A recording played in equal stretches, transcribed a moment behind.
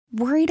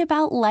Worried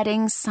about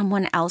letting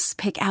someone else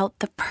pick out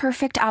the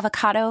perfect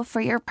avocado for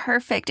your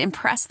perfect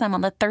impress them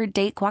on the third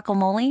date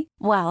guacamole?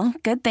 Well,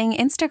 good thing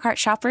Instacart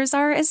shoppers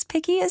are as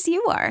picky as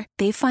you are.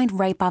 They find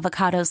ripe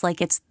avocados like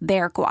it's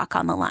their guac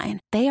on the line.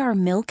 They are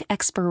milk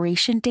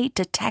expiration date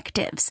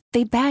detectives.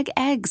 They bag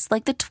eggs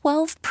like the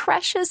 12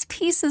 precious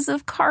pieces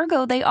of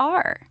cargo they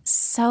are.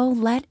 So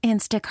let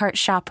Instacart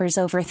shoppers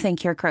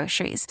overthink your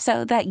groceries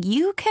so that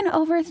you can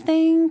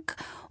overthink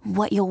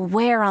what you'll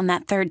wear on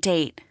that third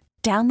date.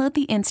 Download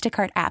the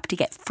Instacart app to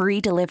get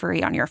free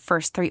delivery on your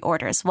first 3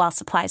 orders while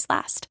supplies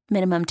last.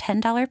 Minimum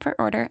 $10 per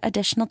order.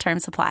 Additional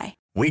terms apply.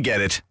 We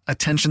get it.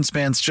 Attention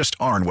spans just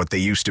aren't what they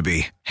used to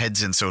be.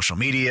 Heads in social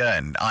media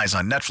and eyes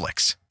on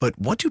Netflix. But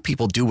what do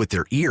people do with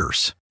their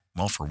ears?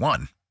 Well, for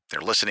one, they're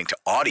listening to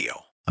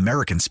audio.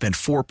 Americans spend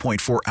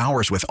 4.4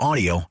 hours with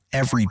audio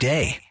every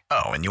day.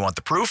 Oh, and you want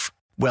the proof?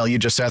 Well, you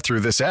just sat through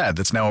this ad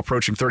that's now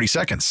approaching 30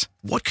 seconds.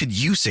 What could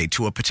you say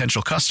to a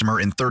potential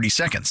customer in 30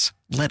 seconds?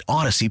 Let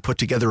Odyssey put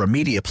together a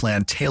media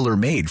plan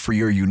tailor-made for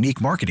your unique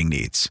marketing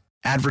needs.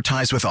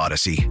 Advertise with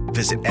Odyssey.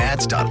 Visit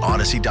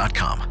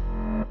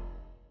ads.odyssey.com.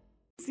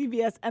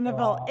 CBS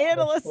NFL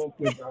Analyst.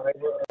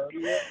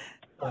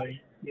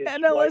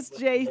 Analyst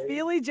Jay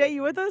Feely. Jay,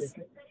 you with us?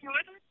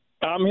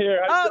 I'm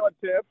here. How you doing,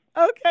 Tiff?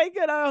 Okay,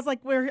 good. I was like,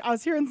 I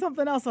was hearing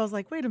something else. I was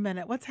like, wait a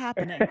minute, what's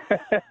happening?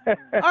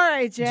 All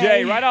right, Jay.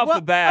 Jay, right off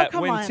the bat,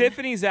 when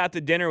Tiffany's out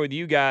to dinner with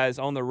you guys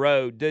on the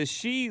road, does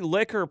she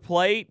lick her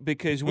plate?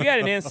 Because we had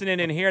an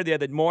incident in here the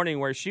other morning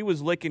where she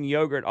was licking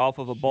yogurt off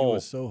of a bowl. She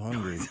was so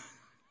hungry.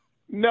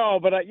 No,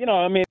 but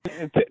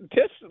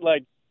Tiff's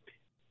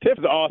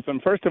awesome.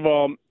 First of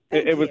all,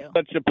 it was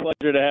such a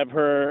pleasure to have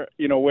her,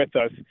 with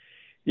us.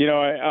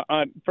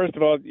 First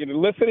of all,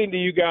 listening to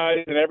you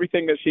guys and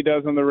everything that she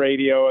does on the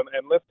radio and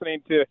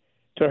listening to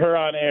her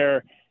on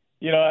air,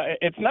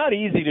 it's not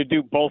easy to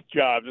do both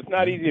jobs. It's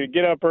not easy to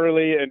get up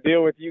early and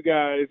deal with you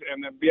guys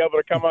and then be able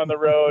to come on the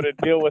road and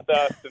deal with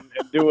us and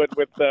do it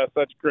with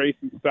such grace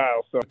and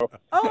style. So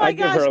I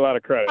give her a lot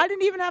of credit. I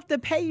didn't even have to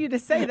pay you to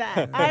say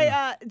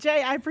that.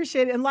 Jay, I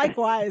appreciate it. And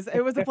likewise,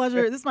 it was a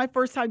pleasure. This is my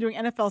first time doing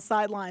NFL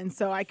sidelines,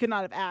 so I could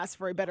not have asked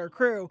for a better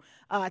crew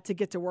to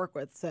get to work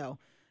with. So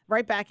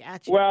right back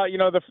at you. Well,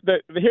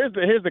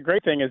 here's the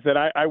great thing is that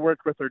I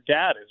worked with her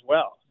dad as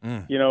well.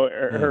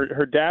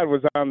 Her dad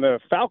was on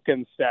the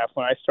Falcons staff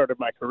when I started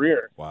my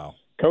career. Wow.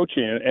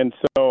 Coaching, and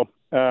so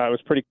it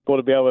was pretty cool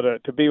to be able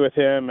to be with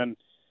him and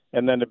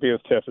then to be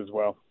with Tiff as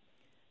well.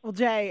 Well,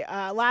 Jay,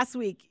 last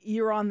week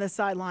you were on the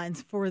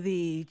sidelines for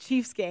the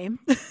Chiefs game.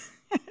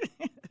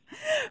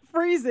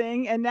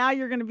 Freezing, and now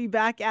you're going to be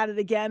back at it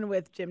again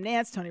with Jim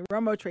Nantz, Tony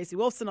Romo, Tracy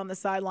Wolfson on the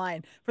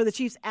sideline for the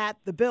Chiefs at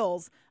the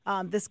Bills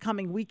this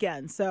coming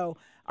weekend. So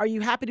are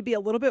you happy to be a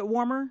little bit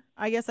warmer?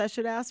 I guess I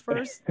should ask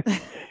first.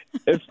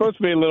 It's supposed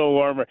to be a little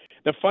warmer.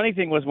 The funny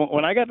thing was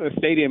when I got to the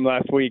stadium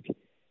last week,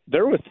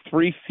 there was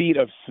 3 feet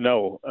of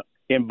snow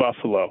in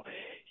Buffalo.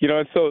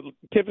 And so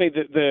Tiffany,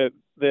 the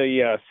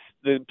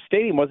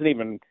stadium wasn't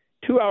even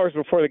 2 hours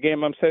before the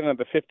game. I'm sitting at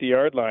the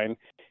 50-yard line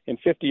in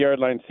 50-yard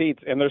line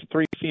seats, and there's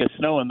 3 feet of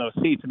snow in those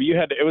seats. I mean,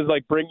 it was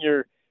like bring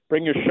your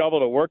shovel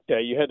to work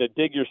day. You had to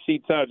dig your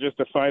seats out just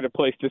to find a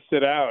place to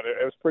sit out.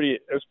 It was pretty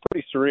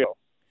surreal.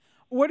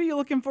 What are you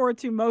looking forward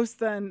to most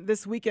then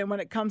this weekend when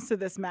it comes to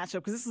this matchup?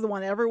 Because this is the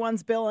one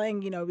everyone's billing.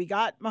 We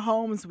got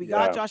Mahomes, we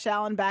got Josh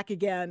Allen back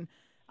again.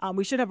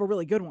 We should have a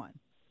really good one.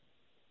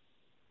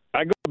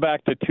 I go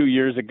back to 2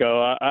 years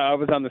ago. I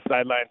was on the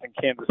sidelines in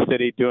Kansas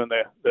City doing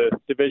the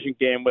division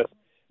game with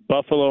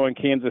Buffalo and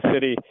Kansas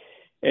City.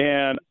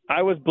 And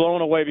I was blown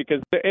away because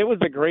it was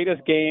the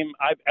greatest game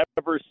I've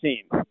ever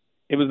seen.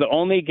 It was the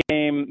only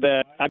game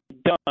that I've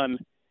done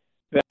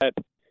that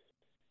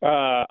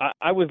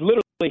I was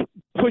literally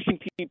pushing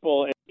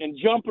people and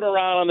jumping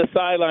around on the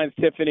sidelines,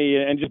 Tiffany,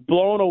 and just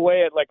blown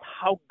away at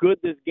how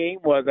good this game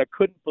was. I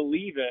couldn't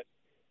believe it.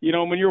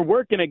 When you're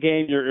working a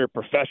game, you're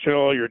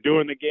professional, you're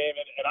doing the game.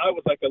 And I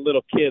was like a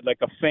little kid, like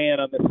a fan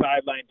on the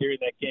sideline during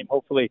that game.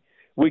 Hopefully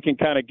we can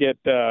kind of get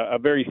a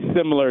very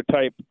similar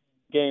type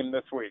game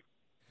this week.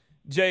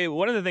 Jay,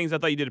 one of the things I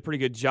thought you did a pretty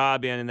good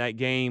job in that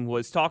game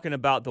was talking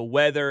about the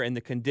weather and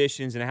the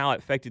conditions and how it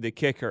affected the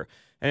kicker.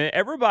 And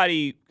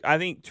everybody, I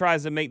think,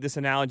 tries to make this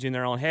analogy in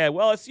their own head.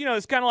 Well, it's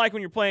it's kind of like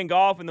when you're playing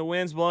golf and the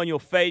wind's blowing, you'll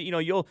fade,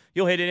 you'll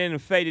hit it in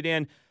and fade it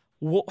in.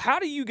 How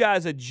do you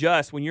guys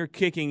adjust when you're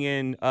kicking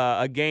in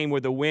a game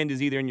where the wind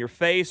is either in your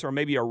face or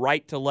maybe a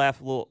right to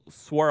left little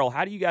swirl?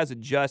 How do you guys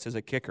adjust as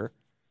a kicker?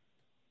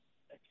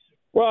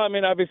 Well, I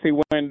mean, obviously,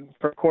 when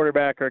for a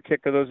quarterback or a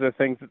kicker, those are the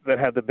things that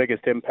have the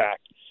biggest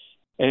impact.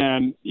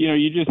 And,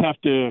 you just have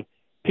to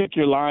pick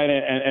your line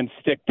and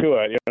stick to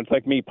it. It's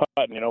like me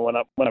putting, when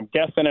I'm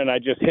guessing and I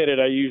just hit it,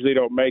 I usually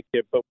don't make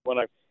it. But when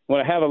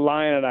I have a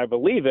line and I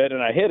believe it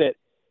and I hit it,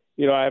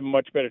 I have a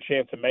much better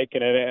chance of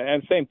making it.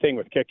 And same thing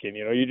with kicking.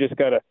 You just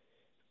got to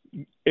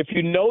 – if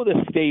you know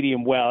the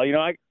stadium well,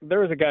 there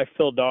was a guy,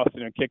 Phil Dawson,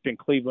 who kicked in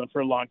Cleveland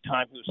for a long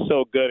time who was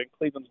so good. And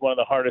Cleveland's one of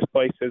the hardest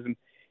places. And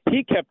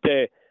he kept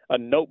a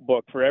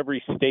notebook for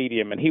every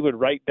stadium, and he would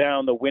write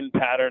down the wind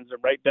patterns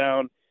and write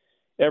down –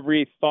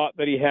 every thought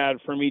that he had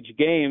from each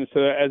game.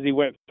 So as he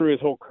went through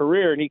his whole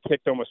career, and he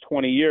kicked almost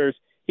 20 years,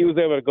 he was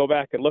able to go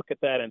back and look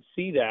at that and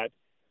see that.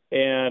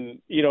 And,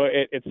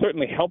 it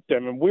certainly helped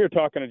him. And we were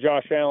talking to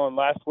Josh Allen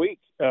last week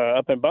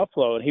up in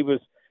Buffalo, and he was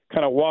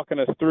kind of walking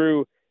us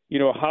through,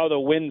 how the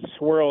wind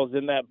swirls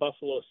in that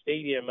Buffalo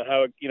stadium and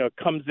how it,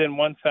 comes in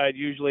one side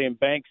usually and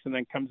banks and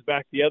then comes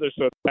back the other.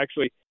 So it's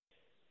actually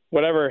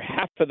whatever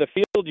half of the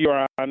field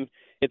you're on,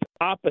 it's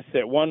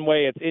opposite. One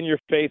way it's in your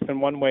face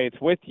and one way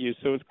it's with you.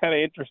 So it's kind of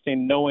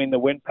interesting knowing the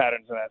wind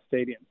patterns in that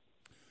stadium.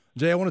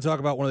 Jay, I want to talk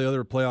about one of the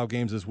other playoff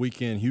games this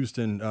weekend.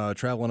 Houston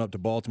traveling up to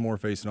Baltimore,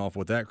 facing off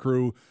with that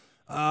crew.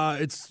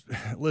 It's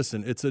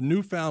a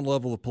newfound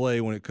level of play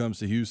when it comes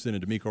to Houston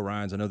and DeMeco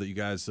Ryans. I know that you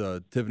guys,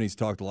 Tiffany's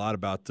talked a lot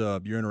about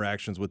your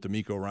interactions with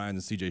DeMeco Ryans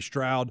and C.J.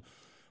 Stroud.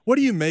 What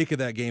do you make of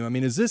that game? I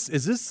mean, is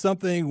this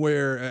something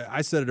where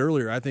I said it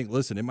earlier? I think,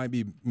 listen, it might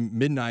be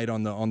midnight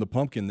on the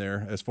pumpkin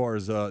there as far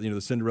as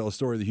the Cinderella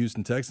story of the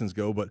Houston Texans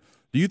go. But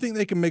do you think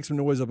they can make some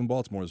noise up in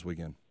Baltimore this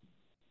weekend?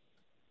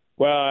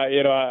 Well,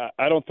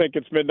 I don't think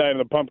it's midnight on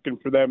the pumpkin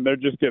for them. They're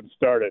just getting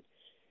started.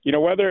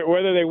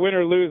 Whether they win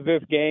or lose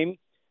this game,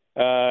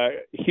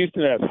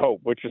 Houston has hope,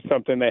 which is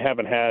something they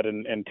haven't had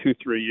in 2-3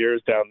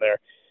 years down there,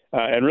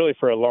 and really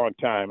for a long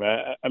time.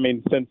 I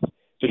mean, since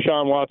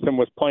Deshaun Watson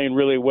was playing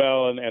really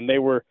well and they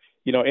were,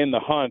 in the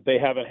hunt, they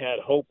haven't had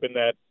hope in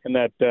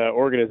that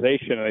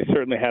organization, and they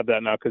certainly have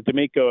that now. Because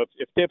DeMeco,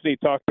 if Tiffany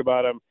talked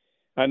about him,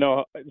 I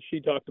know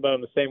she talked about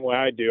him the same way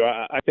I do.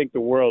 I think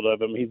the world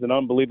of him. He's an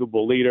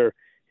unbelievable leader.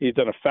 He's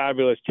done a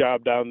fabulous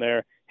job down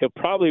there. He'll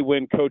probably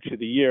win Coach of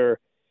the Year.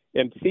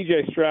 And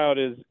C.J. Stroud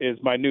is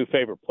my new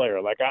favorite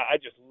player. Like, I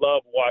just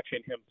love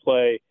watching him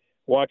play,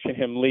 watching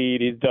him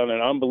lead. He's done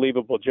an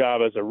unbelievable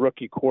job as a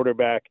rookie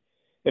quarterback.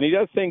 And he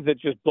does things that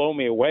just blow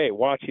me away,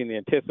 watching the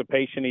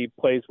anticipation he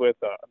plays with,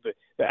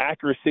 the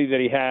accuracy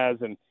that he has,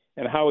 and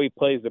how he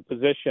plays the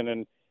position.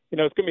 And,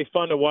 it's going to be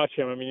fun to watch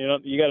him. I mean,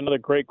 you got another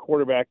great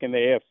quarterback in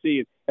the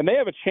AFC, and they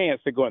have a chance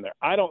to go in there.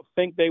 I don't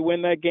think they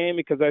win that game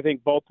because I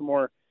think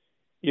Baltimore,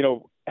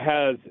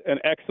 has an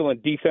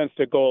excellent defense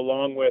to go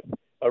along with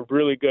a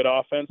really good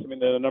offense. I mean,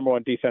 they're the number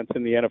one defense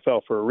in the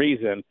NFL for a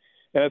reason.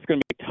 And it's going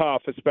to be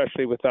tough,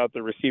 especially without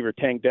the receiver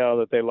Tank Dell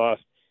that they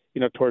lost,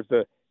 towards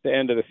the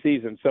end of the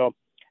season. So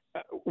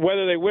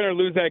whether they win or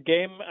lose that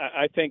game,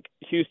 I think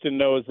Houston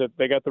knows that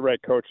they got the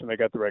right coach and they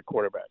got the right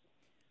quarterback.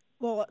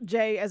 Well,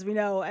 Jay, as we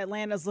know,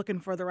 Atlanta's looking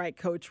for the right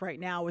coach right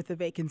now with the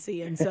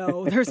vacancy. And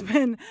so there's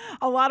been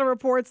a lot of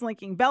reports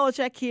linking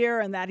Belichick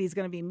here and that he's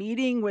going to be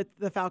meeting with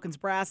the Falcons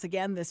brass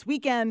again this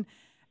weekend.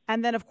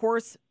 And then, of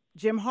course,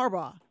 Jim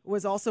Harbaugh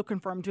was also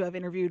confirmed to have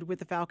interviewed with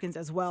the Falcons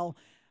as well.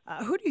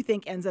 Who do you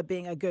think ends up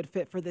being a good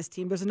fit for this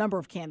team? There's a number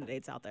of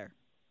candidates out there.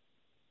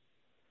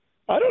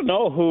 I don't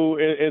know who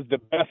is the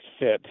best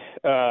fit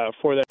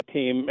for that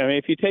team. I mean,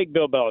 if you take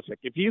Bill Belichick,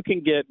 if you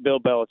can get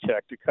Bill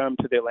Belichick to come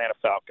to the Atlanta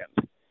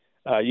Falcons,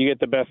 you get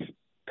the best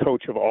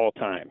coach of all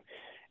time.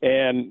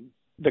 And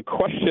the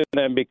question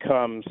then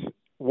becomes,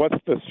 what's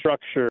the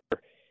structure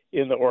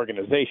in the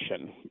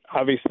organization?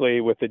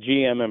 Obviously, with the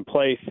GM in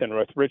place and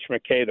with Rich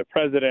McKay, the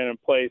president, in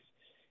place,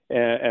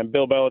 and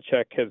Bill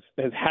Belichick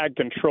has had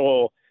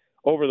control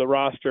over the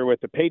roster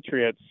with the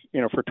Patriots,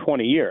 for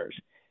 20 years.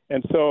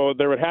 And so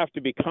there would have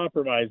to be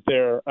compromise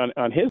there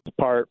on his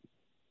part.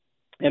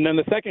 And then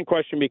the second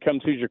question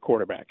becomes, who's your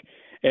quarterback?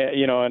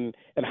 And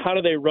how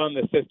do they run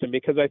the system?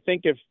 Because I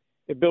think if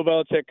Bill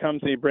Belichick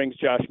comes and he brings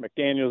Josh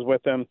McDaniels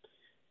with him,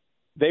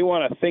 they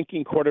want a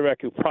thinking quarterback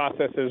who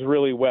processes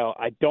really well.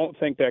 I don't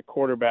think that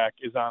quarterback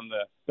is on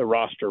the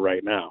roster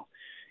right now.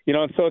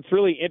 And so it's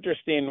really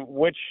interesting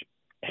which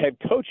head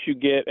coach you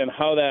get and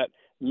how that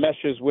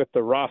meshes with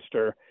the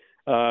roster.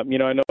 I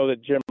know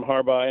that Jim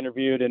Harbaugh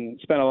interviewed and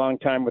spent a long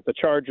time with the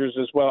Chargers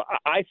as well.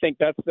 I think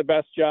that's the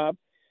best job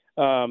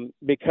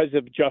because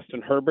of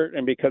Justin Herbert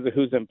and because of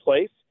who's in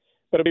place.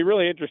 But it'll be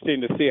really interesting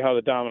to see how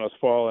the dominoes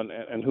fall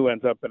and who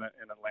ends up in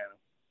Atlanta.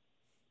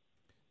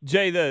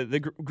 Jay, the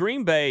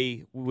Green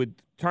Bay would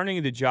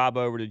turning the job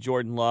over to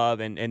Jordan Love,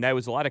 and there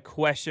was a lot of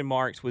question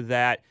marks with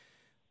that.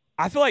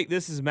 I feel like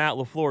this is Matt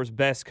LaFleur's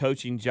best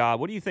coaching job.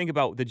 What do you think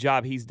about the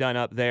job he's done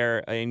up there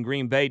in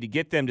Green Bay to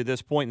get them to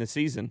this point in the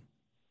season?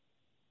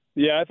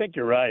 Yeah, I think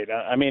you're right.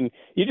 I mean,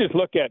 you just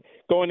look at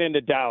going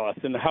into Dallas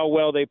and how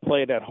well they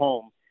played at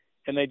home,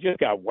 and they just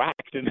got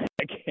whacked in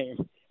that game.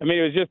 I mean,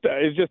 it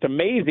was just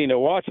amazing to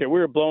watch it. We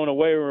were blown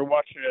away. We were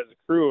watching it as a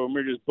crew, and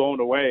we were just blown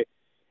away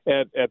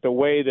at the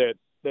way that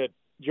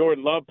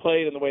Jordan Love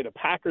played and the way the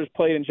Packers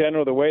played in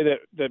general, the way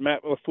that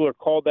Matt LaFleur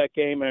called that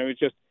game, and it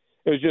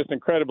was just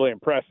incredibly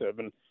impressive.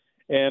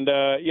 And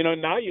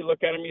now you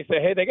look at them and you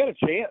say, hey, they got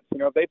a chance.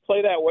 If they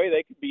play that way,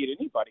 they could beat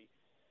anybody.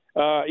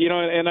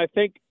 And I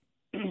think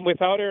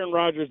without Aaron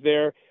Rodgers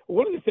there,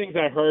 one of the things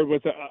I heard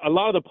was a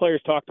lot of the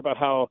players talked about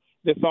how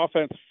this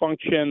offense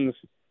functions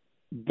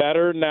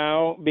better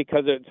now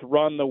because it's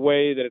run the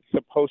way that it's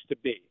supposed to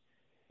be.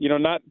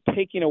 Not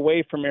taking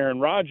away from Aaron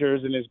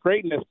Rodgers and his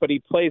greatness, but he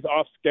plays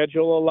off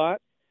schedule a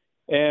lot.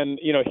 And,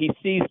 he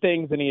sees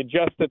things and he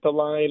adjusts at the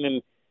line.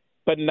 And,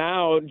 But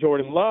now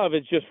Jordan Love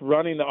is just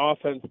running the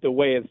offense the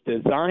way it's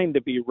designed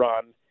to be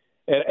run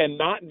and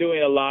not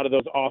doing a lot of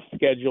those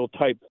off-schedule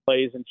type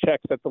plays and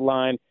checks at the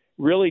line,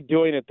 really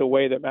doing it the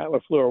way that Matt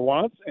LaFleur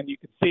wants, and you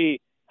can see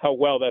how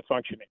well that's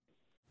functioning.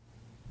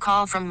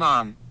 Call from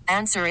mom.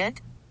 Answer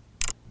it.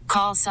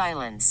 Call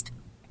silenced.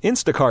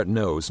 Instacart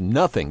knows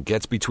nothing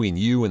gets between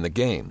you and the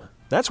game.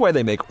 That's why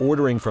they make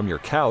ordering from your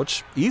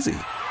couch easy.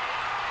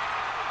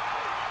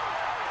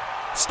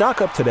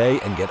 Stock up today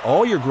and get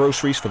all your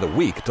groceries for the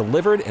week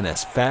delivered in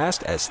as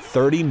fast as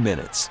 30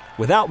 minutes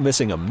without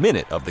missing a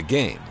minute of the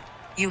game.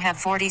 You have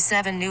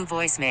 47 new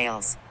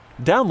voicemails.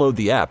 Download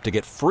the app to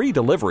get free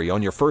delivery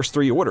on your first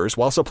 3 orders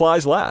while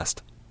supplies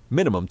last.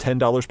 Minimum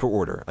 $10 per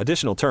order.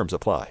 Additional terms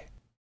apply.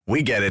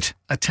 We get it.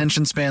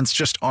 Attention spans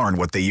just aren't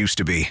what they used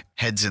to be.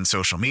 Heads in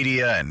social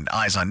media and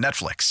eyes on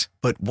Netflix.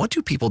 But what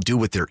do people do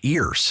with their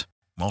ears?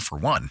 Well, for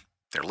one,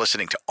 they're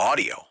listening to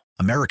audio.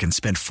 Americans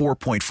spend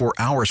 4.4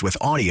 hours with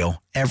audio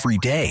every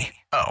day.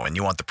 Oh, and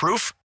you want the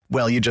proof?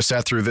 Well, you just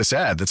sat through this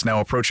ad that's now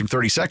approaching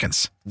 30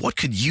 seconds. What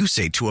could you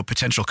say to a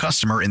potential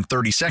customer in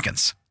 30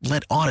 seconds?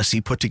 Let Odyssey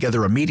put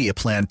together a media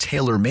plan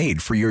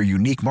tailor-made for your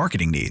unique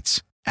marketing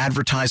needs.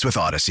 Advertise with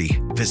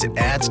Odyssey. Visit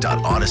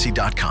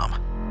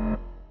ads.odyssey.com.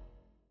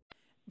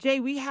 Jay,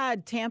 we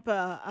had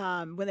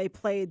Tampa when they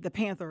played the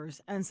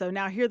Panthers, and so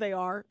now here they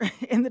are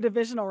in the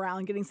divisional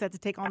round getting set to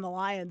take on the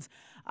Lions.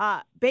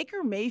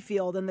 Baker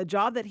Mayfield and the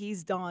job that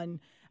he's done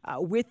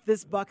with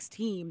this Bucs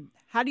team,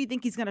 how do you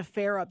think he's going to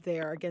fare up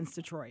there against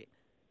Detroit?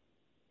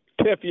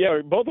 Tiff, yeah,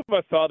 both of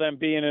us saw them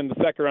being in the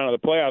second round of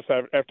the playoffs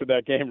after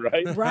that game,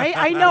 right? Right?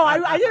 I know.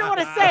 I didn't want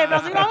to say it, but I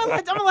was like,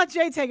 I'm going to let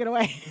Jay take it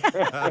away.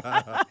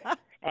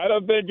 I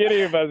don't think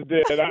any of us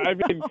did. I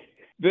mean,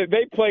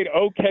 they played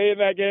okay in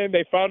that game.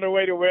 They found a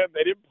way to win.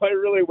 They didn't play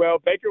really well.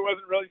 Baker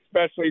wasn't really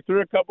special. He threw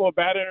a couple of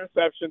bad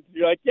interceptions.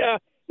 You're like, yeah,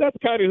 that's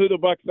kind of who the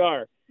Bucs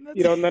are.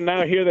 And then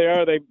now here they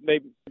are. They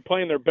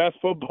playing their best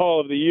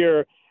football of the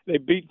year. They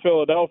beat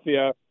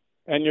Philadelphia,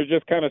 and you're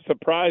just kind of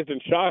surprised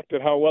and shocked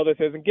at how well this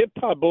is. And give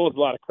Todd Bowles a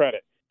lot of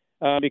credit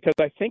because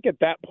I think at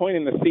that point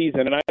in the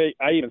season, and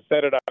I even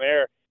said it on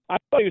air, I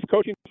thought he was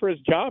coaching for his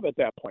job at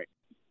that point.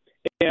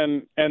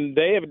 And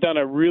they have done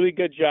a really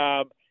good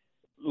job.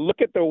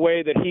 Look at the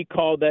way that he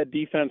called that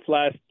defense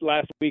last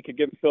week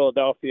against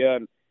Philadelphia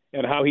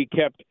and how he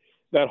kept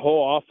that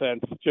whole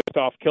offense just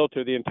off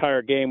kilter the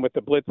entire game with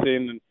the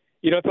blitzing. And,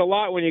 it's a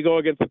lot when you go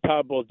against the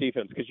Todd Bowles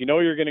defense because you know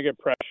you're going to get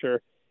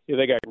pressure.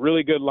 They got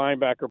really good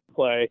linebacker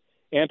play.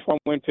 Antoine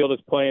Winfield is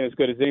playing as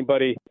good as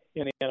anybody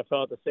in the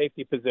NFL at the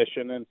safety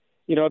position. And,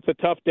 it's a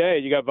tough day.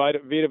 You got Vita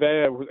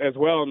Vea as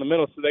well in the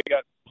middle, so they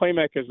got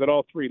playmakers at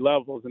all 3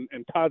 levels, and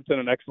Todd's done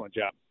an excellent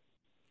job.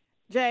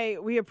 Jay,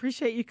 we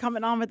appreciate you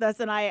coming on with us,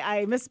 and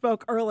I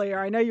misspoke earlier.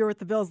 I know you were with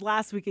the Bills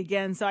last week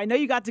again, so I know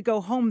you got to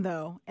go home,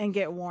 though, and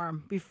get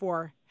warm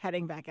before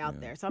heading back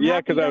out there. So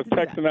because I was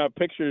texting out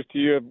pictures to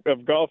you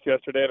of golf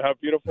yesterday and how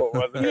beautiful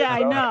it was. Yeah, I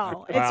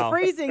know. It's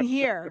freezing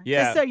here,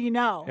 just so you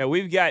know. Yeah,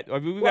 we've got our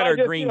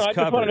greens covered.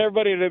 I just wanted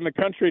everybody in the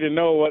country to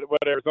know what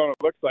Arizona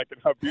looks like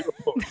and how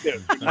beautiful it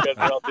is. You guys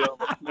are all dealing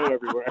with snow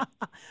everywhere.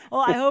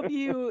 Well, I hope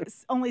you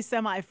only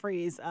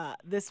semi-freeze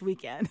this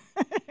weekend.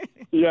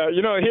 Yeah,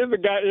 here's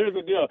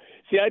the deal.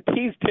 See, I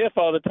tease Tiff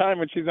all the time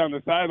when she's on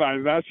the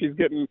sidelines. Now she's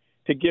getting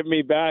to give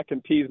me back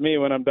and tease me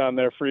when I'm down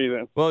there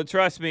freezing. Well,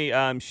 trust me,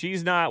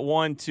 she's not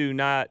one to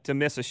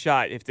miss a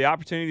shot. If the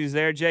opportunity is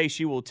there, Jay,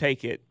 she will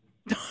take it.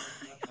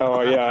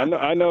 Oh, yeah,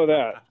 I know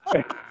that.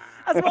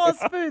 As well as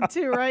food,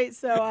 too, right?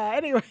 So,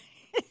 anyway.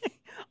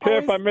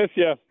 Tiff, I miss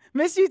you.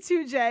 Miss you,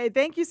 too, Jay.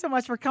 Thank you so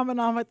much for coming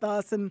on with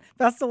us, and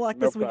best of luck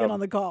this weekend on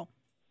the call.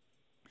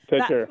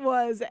 Take care. That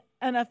was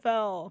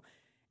NFL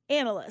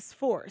analyst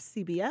for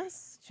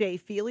CBS, Jay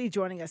Feely,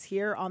 joining us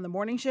here on the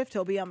morning shift.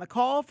 He'll be on the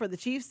call for the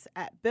Chiefs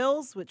at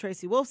Bills with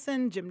Tracy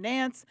Wolfson, Jim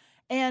Nance,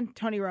 and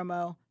Tony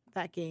Romo.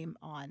 That game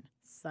on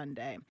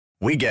Sunday.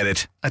 We get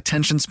it.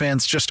 Attention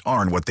spans just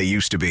aren't what they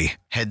used to be.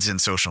 Heads in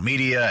social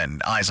media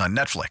and eyes on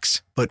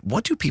Netflix. But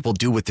what do people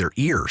do with their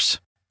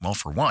ears? Well,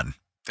 for one,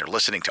 they're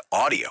listening to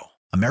audio.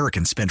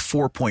 Americans spend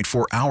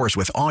 4.4 hours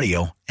with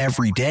audio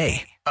every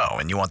day. Oh,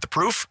 and you want the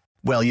proof?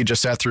 Well, you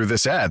just sat through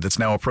this ad that's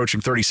now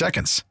approaching 30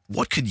 seconds.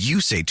 What could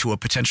you say to a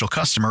potential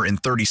customer in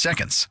 30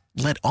 seconds?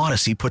 Let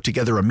Odyssey put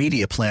together a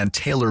media plan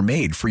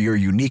tailor-made for your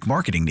unique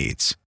marketing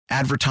needs.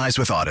 Advertise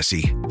with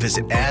Odyssey.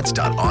 Visit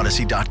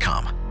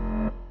ads.odyssey.com.